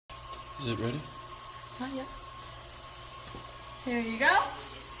Is it ready? Not yet. Here you go.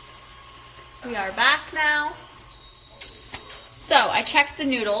 We are back now. So I checked the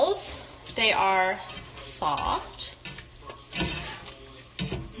noodles. They are soft.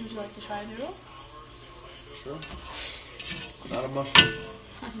 Would you like to try a noodle? Sure. Not a mushroom.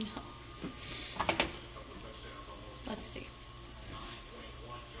 I know. Let's see.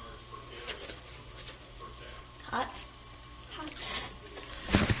 Hot. Hot.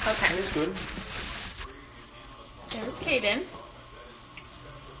 Okay. It's good. There's Caden.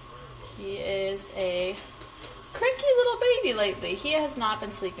 He is a cranky little baby lately. He has not been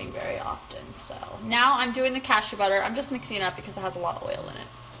sleeping very often. So now I'm doing the cashew butter. I'm just mixing it up because it has a lot of oil in it.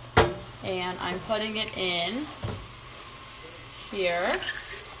 And I'm putting it in here.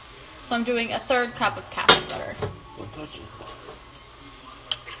 So I'm doing a 1/3 cup of cashew butter. Don't touch it.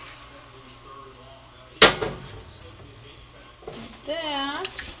 Like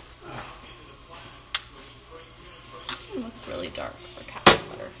that. This one looks really dark for cashew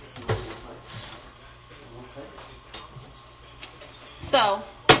butter. So,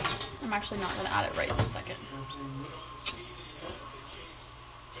 I'm actually not going to add it right this second.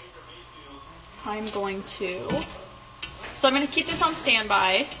 I'm going to... So I'm going to keep this on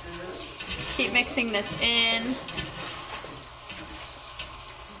standby. Keep mixing this in.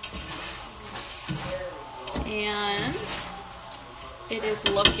 And it is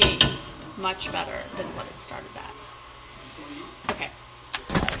looking much better than what it started at. Okay,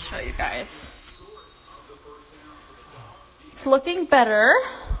 I'll show you guys. It's looking better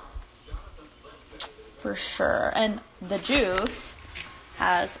for sure, and the juice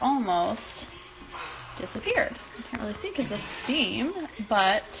has almost disappeared. I can't really see because the steam,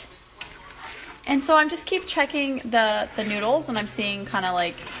 but... And so I'm just keep checking the noodles, and I'm seeing kind of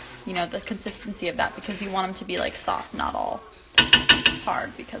like, you know, the consistency of that, because you want them to be like soft, not all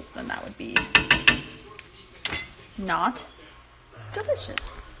hard, because then that would be not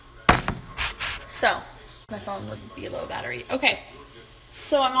delicious. So, my phone would be low battery. Okay,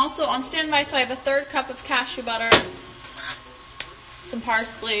 so I'm also on standby, so I have a 1/3 cup of cashew butter, some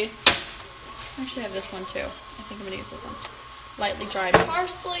parsley. Actually, I have this one too. I think I'm going to use this one. Lightly dried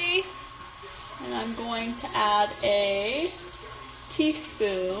parsley. And I'm going to add a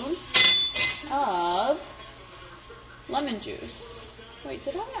teaspoon of lemon juice. Wait,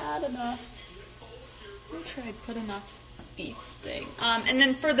 did I add enough? Make sure I put enough beef thing. And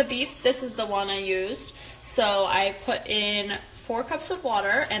then for the beef, this is the one I used. So I put in 4 cups of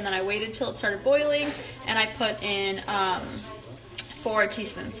water, and then I waited till it started boiling, and I put in 4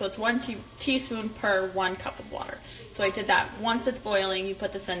 teaspoons. So it's 1 teaspoon per 1 cup of water. So I did that. Once it's boiling, you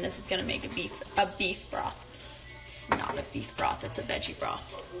put this in. This is going to make a beef broth. It's not a beef broth, it's a veggie broth.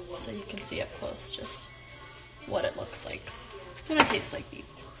 So you can see up close just what it looks like. It's going to taste like beef,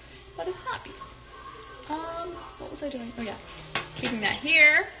 but it's not beef. What was I doing? Oh yeah, keeping that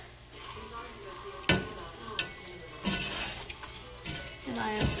here. And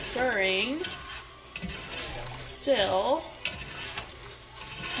I am stirring still.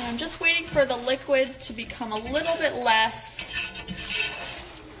 And I'm just waiting for the liquid to become a little bit less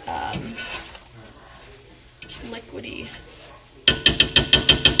liquidy.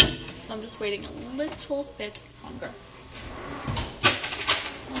 So I'm just waiting a little bit longer.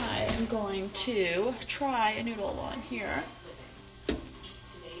 I am going to try a noodle on here.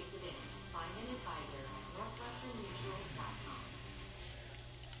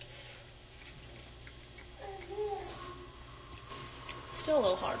 Still a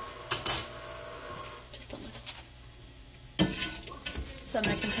little hard. Just a little. So I'm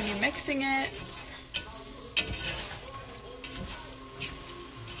going to continue mixing it.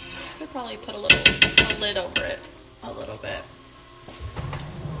 Could probably put a lid over it a little bit.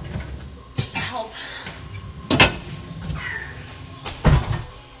 Just to help.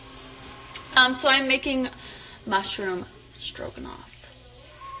 So I'm making mushroom stroganoff.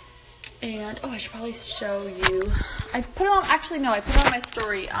 And, oh, I should probably show you. I put it on, actually, no, I put it on my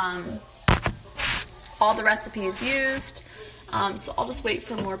story, all the recipes used. So I'll just wait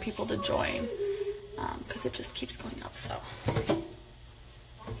for more people to join, because it just keeps going up, so.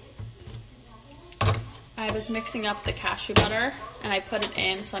 I was mixing up the cashew butter, and I put it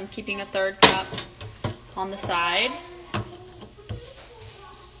in, so I'm keeping a 1/3 cup on the side.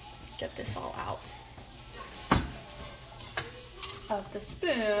 Get this all out of the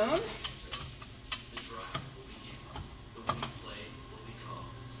spoon.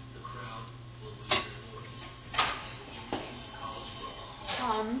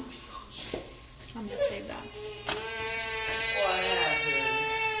 I'm gonna save that. What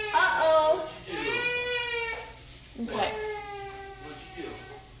happened? Uh-oh. What'd you do? Okay. What'd you do?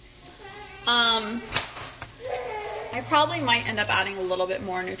 I probably might end up adding a little bit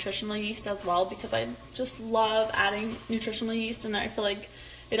more nutritional yeast as well, because I just love adding nutritional yeast, and I feel like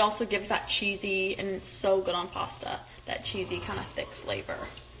it also gives that cheesy, and it's so good on pasta, that cheesy kind of thick flavor.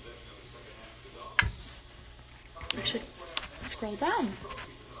 I should scroll down.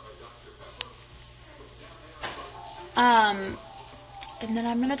 And then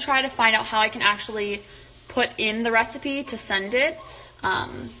I'm going to try to find out how I can actually put in the recipe to send it.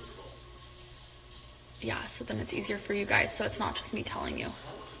 Yeah, so then it's easier for you guys, so it's not just me telling you.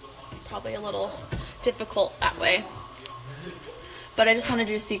 It's probably a little difficult that way. But I just wanted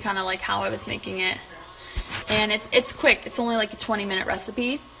you to see kind of like how I was making it. And it's quick. It's only like a 20-minute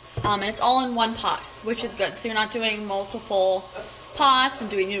recipe. And it's all in one pot, which is good. So you're not doing multiple pots and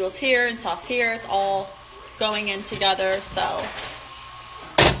doing noodles here and sauce here. It's all going in together, so.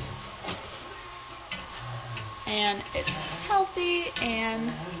 And it's healthy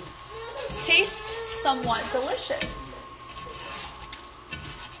and tastes somewhat delicious.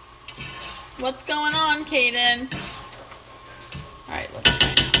 What's going on, Kaden? All right, let's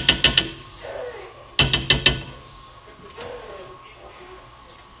try now.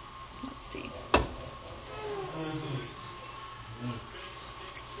 Let's see.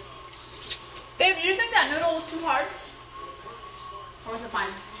 Babe, do you think that noodle was too hard? Or was it fine?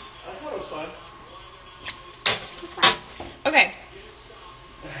 I thought it was fine. It's fine. Okay.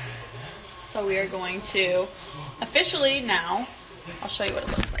 So we are going to officially now, I'll show you what it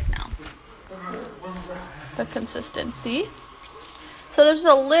looks like now. The consistency. So there's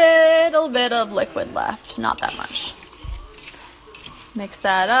a little bit of liquid left, not that much. Mix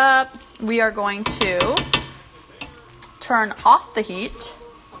that up. We are going to turn off the heat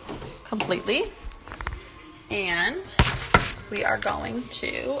completely. And we are going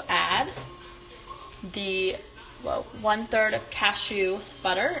to add the 1/3 of cashew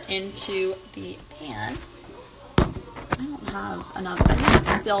butter into the pan. I don't have enough. I need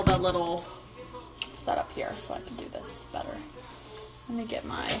to build a little setup here so I can do this better. Let me get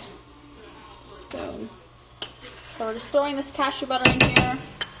my spoon. So we're just throwing this cashew butter in here.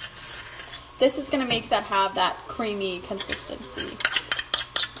 This is going to make that have that creamy consistency.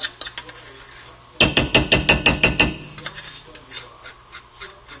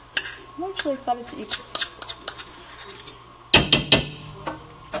 I'm actually excited to eat this.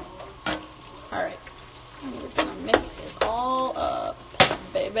 Alright, and we're gonna mix it all up,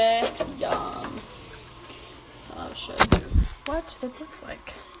 baby. Yum. So I'll show you what it looks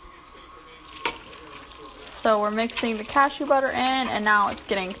like. So we're mixing the cashew butter in, and now it's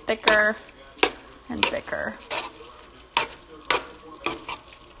getting thicker and thicker.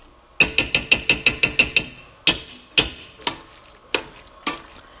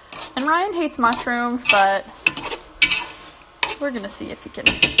 And Ryan hates mushrooms, but we're gonna see if he can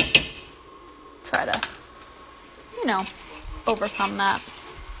try to, overcome that.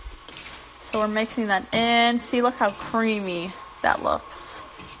 So we're mixing that in. See, look how creamy that looks.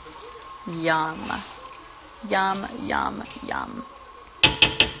 Yum. Yum, yum, yum.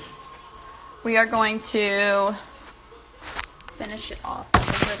 We are going to finish it off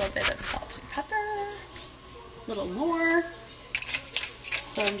with a little bit of salt and pepper. A little more.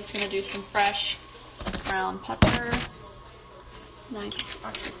 So I'm just going to do some fresh ground pepper. Now you can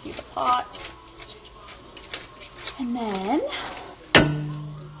actually see the pot. And then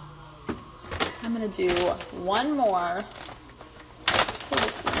I'm going to do one more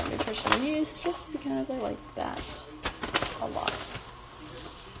tablespoon of nutritional yeast just because I like that a lot.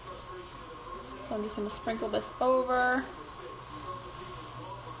 So I'm just going to sprinkle this over.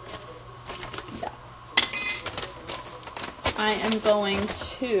 Yeah. I am going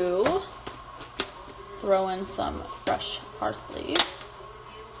to throw in some fresh parsley.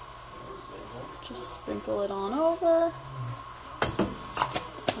 Just sprinkle it on over.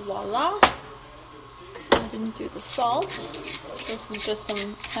 Voila. I didn't do the salt. This is just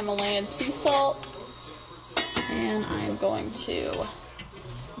some Himalayan sea salt. And I'm going to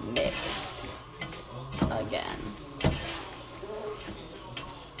mix again.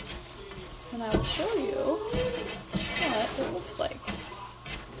 And I will show you what it looks like.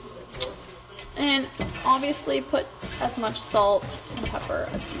 And obviously put as much salt and pepper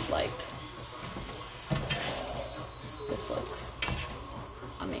as you'd like. This looks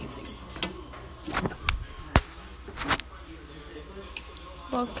amazing.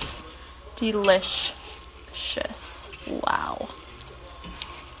 Looks delicious. Wow.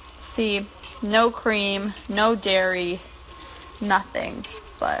 See, no cream, no dairy, nothing,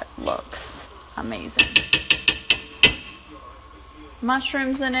 but looks amazing.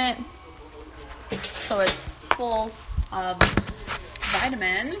 Mushrooms in it, so it's full of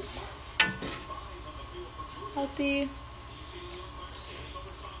vitamins Healthy.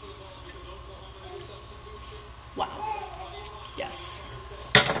 Wow. Yes.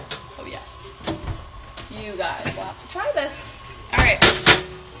 Oh yes. You guys will have to try this. Alright.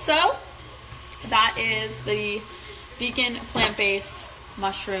 So, that is the vegan plant-based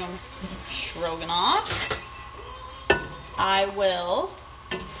mushroom stroganoff. I will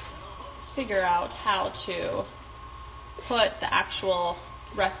figure out how to put the actual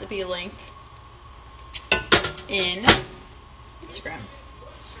recipe link in Instagram.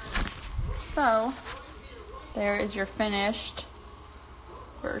 So, there is your finished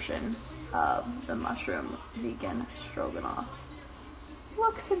version of the mushroom vegan stroganoff.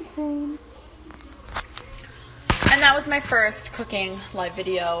 Looks insane. And that was my first cooking live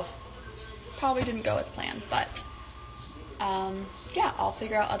video. Probably didn't go as planned, but yeah, I'll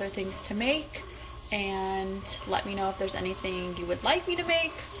figure out other things to make and let me know if there's anything you would like me to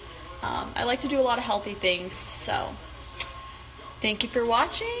make. I like to do a lot of healthy things, so thank you for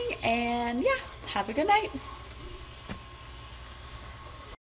watching, and yeah, have a good night.